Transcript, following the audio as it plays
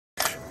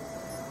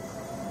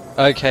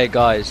Okay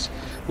guys,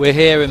 we're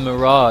here in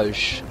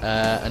Mirage,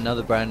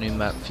 another brand new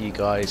map for you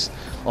guys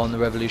on the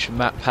Revolution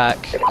map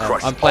pack.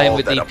 I'm playing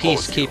with the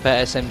Peacekeeper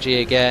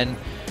SMG again,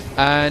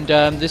 and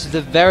this is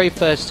the very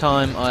first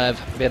time I have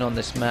been on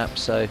this map,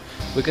 so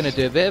we're going to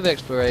do a bit of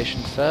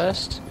exploration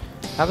first,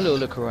 have a little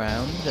look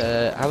around,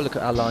 have a look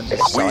at our lines of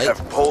sight. We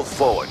have pulled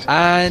forward.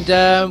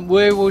 And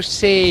we will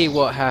see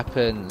what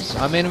happens.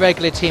 I'm in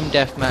regular team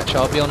deathmatch.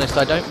 I'll be honest,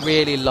 I don't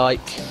really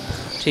like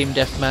team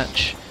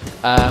deathmatch.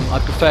 I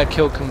prefer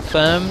kill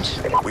confirmed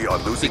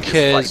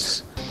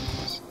because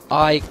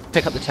I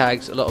pick up the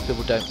tags. A lot of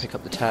people don't pick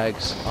up the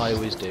tags. I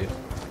always do.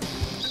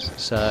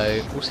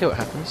 So we'll see what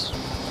happens.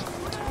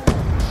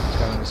 Let's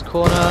go around this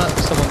corner.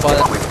 Someone by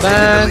that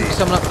van.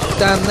 Someone up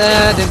down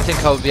there. Didn't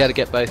think I would be able to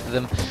get both of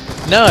them.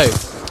 No.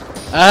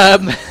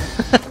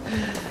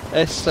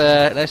 Let's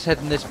head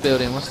in this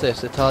building. What's this?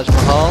 The Taj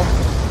Mahal.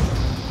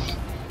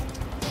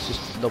 Let's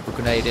just lob a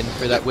grenade in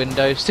through that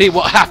window. See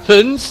what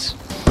happens.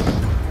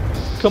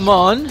 Come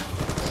on.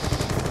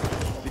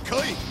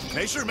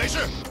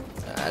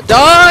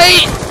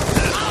 Die!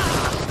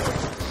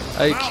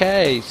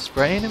 Okay,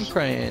 spraying and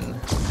praying.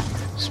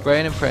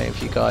 Spraying and praying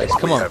for you guys.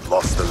 Come on. We have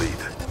lost the lead.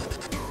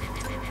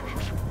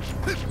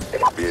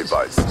 Be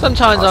advised.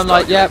 Sometimes I'm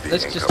like, yep,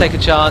 let's just take a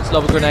chance,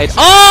 lob a grenade.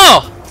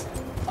 Oh!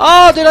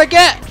 Oh, did I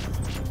get?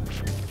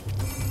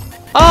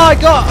 Oh, I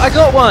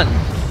got one.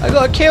 I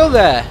got a kill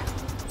there.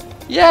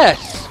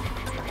 Yes.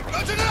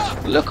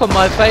 Look on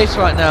my face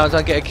right now as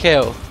I get a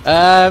kill.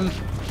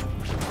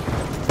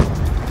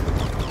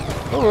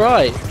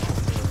 Alright.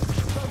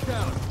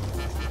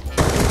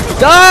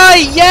 Die!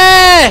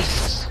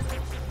 Yes!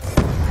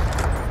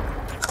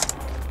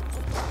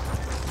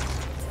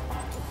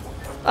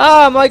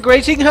 Ah,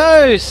 migrating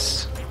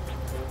host!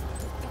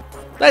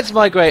 Let's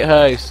migrate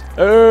host.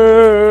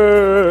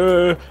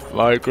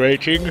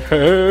 Migrating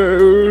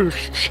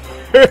host.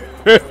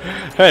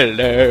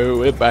 Hello,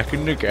 we're back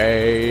in the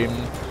game.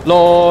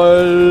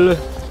 LOL.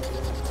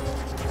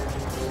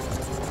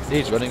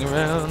 He's running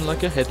around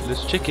like a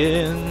headless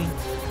chicken,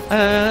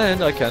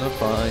 and I cannot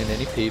find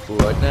any people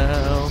right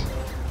now,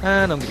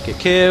 and I'm gonna get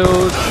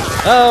killed.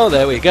 Oh,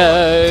 there we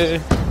go.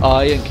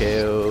 I am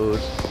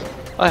killed.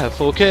 I have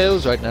 4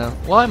 kills right now.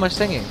 Why am I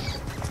singing?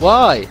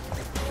 Why?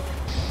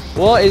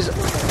 What is...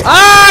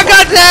 Ah,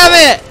 god damn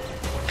it!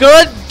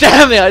 God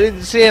damn it, I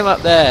didn't see him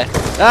up there.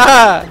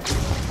 Ah!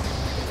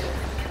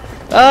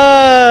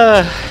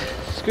 Ah!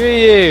 Screw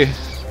you.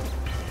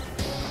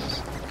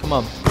 Come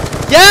on.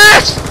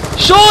 Yes!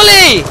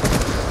 Surely!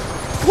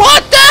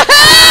 What the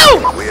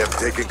hell? We have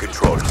taken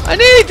control. I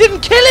nearly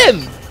didn't kill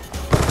him.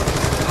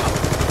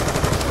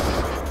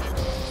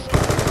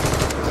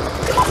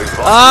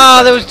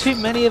 Ah, there was too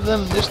many of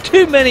them. There's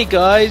too many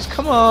guys.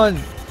 Come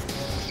on.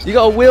 You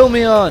gotta wheel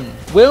me on.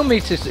 Wheel me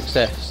to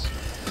success.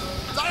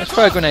 Let's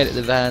throw a grenade at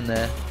the van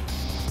there.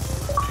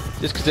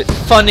 Just because it's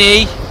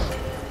funny.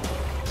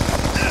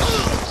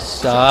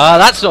 So,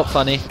 that's not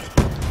funny.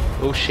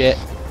 Oh shit.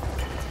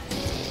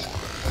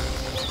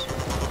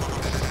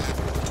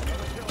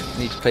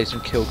 Need to play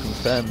some kill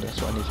confirmed,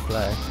 that's what I need to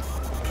play.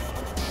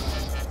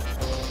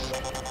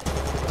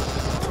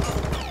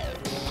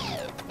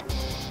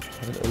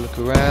 Have a little look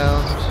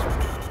around.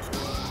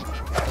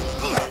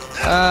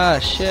 Ah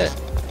shit.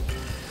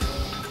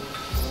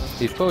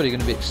 He's probably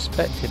going to be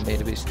expecting me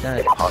to be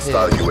standing here.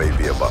 Hostile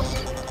UAV above.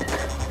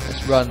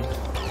 Let's run.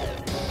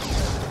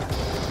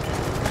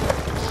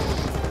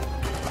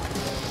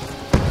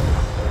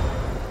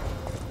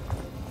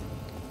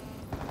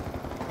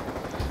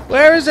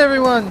 Where is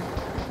everyone?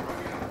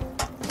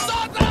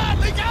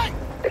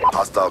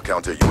 Hostile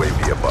counter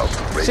UAV above.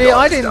 See,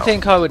 I didn't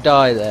think I would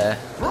die there.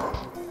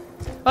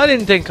 I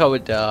didn't think I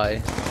would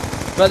die.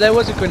 But there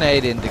was a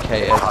grenade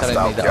indicator telling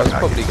me that I was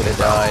probably going to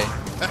die.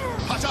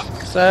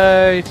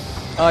 So,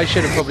 I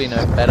should have probably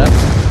known better.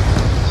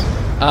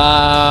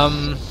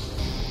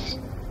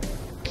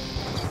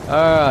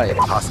 Alright.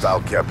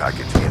 Hostile care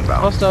package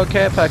inbound. Hostile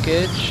care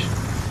package?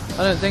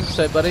 I don't think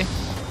so, buddy.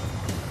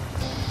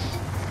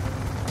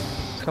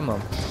 Come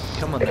on.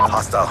 Come on now.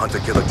 Hostile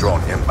hunter-killer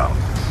drone inbound.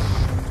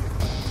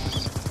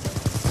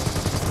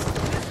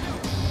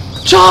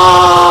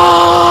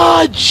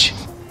 Charge!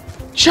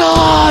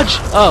 Charge!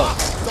 Oh,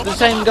 the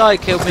same guy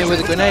killed me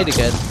with a grenade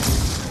again.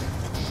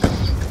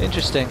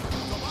 Interesting.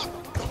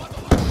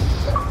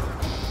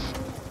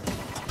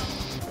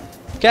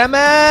 Come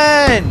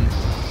on!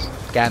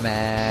 Come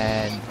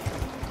on!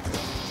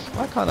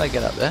 Why can't I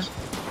get up there?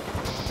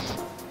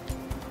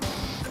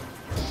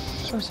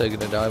 I'm so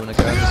gonna die when I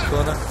go around this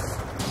corner.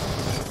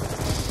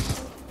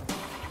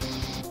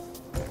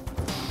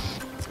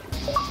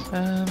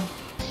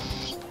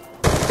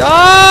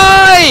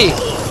 Die!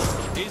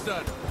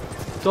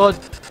 God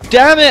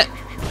damn it!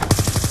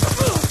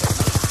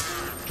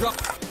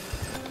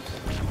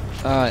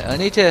 Alright, I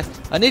need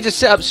to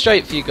sit up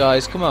straight for you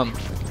guys. Come on.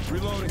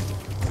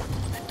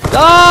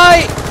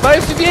 Die!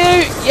 Both of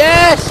you!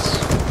 Yes!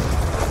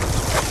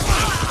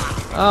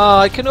 Oh,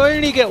 I can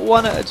only get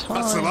one at a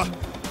time.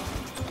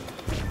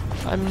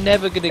 I'm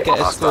never gonna get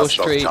a score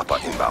streak.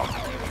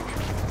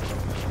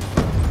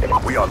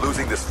 We are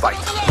losing this fight.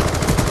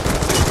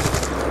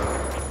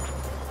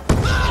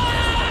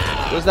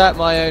 Was that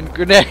my own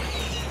grenade?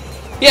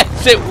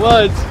 Yes, it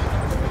was.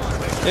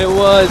 It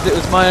was. It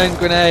was my own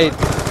grenade.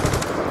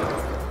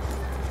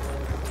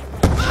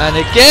 And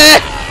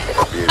again.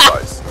 Be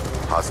advised.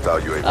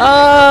 Hostile UAV.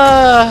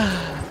 Ah!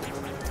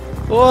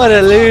 What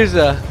a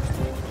loser.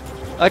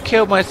 I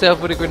killed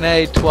myself with a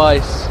grenade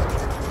twice.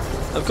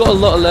 I've got a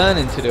lot of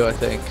learning to do, I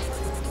think.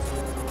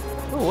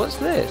 Oh, what's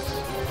this?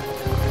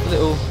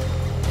 Little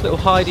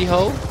hidey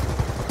hole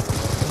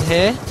in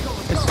here.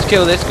 Let's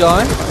kill this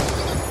guy.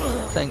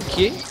 Thank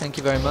you. Thank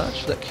you very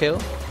much for that kill. I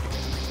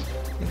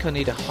think I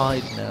need a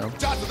hide now.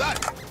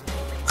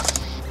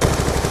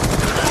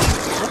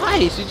 Why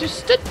is he just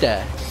stood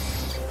there?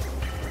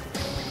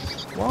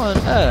 Why on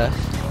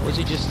earth was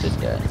he just stood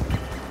there?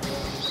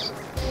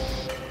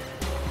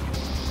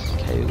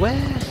 Okay,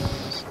 where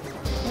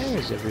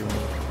is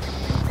everyone?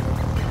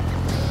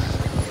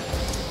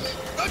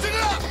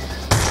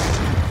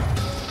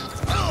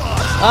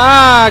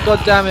 Ah,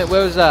 god damn it,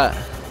 where was that?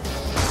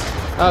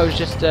 Oh, it was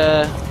just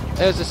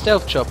it was a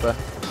stealth chopper.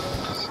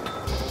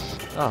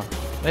 Oh,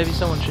 maybe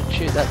someone should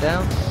shoot that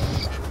down.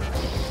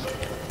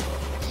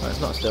 Oh, it's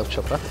not a stealth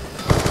chopper.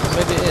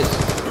 Maybe it is.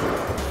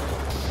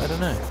 I don't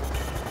know.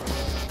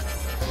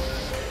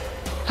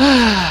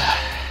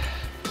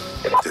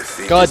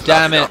 God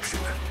damn it.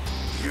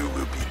 You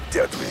will be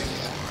deadly.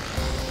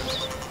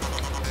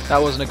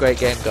 That wasn't a great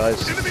game,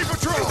 guys.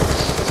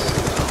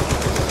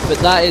 But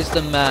that is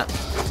the map,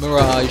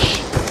 Mirage.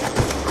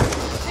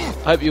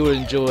 I hope you all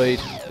enjoyed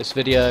this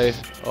video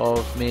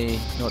of me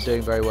not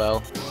doing very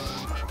well.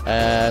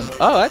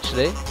 Oh,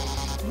 actually,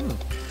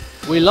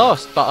 we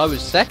lost, but I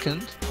was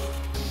second.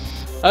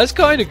 That's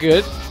kind of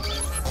good.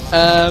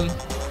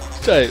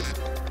 So,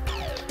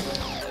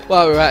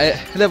 while we're at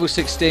it, level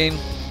 16.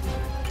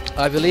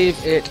 I believe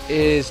it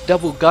is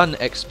double gun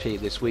XP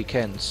this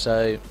weekend,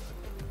 so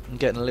I'm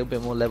getting a little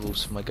bit more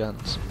levels for my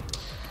guns.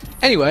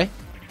 Anyway,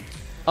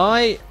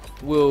 I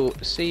will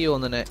see you on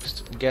the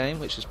next game,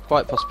 which is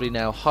quite possibly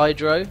now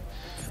Hydro.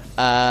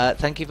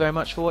 Thank you very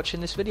much for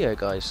watching this video,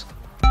 guys.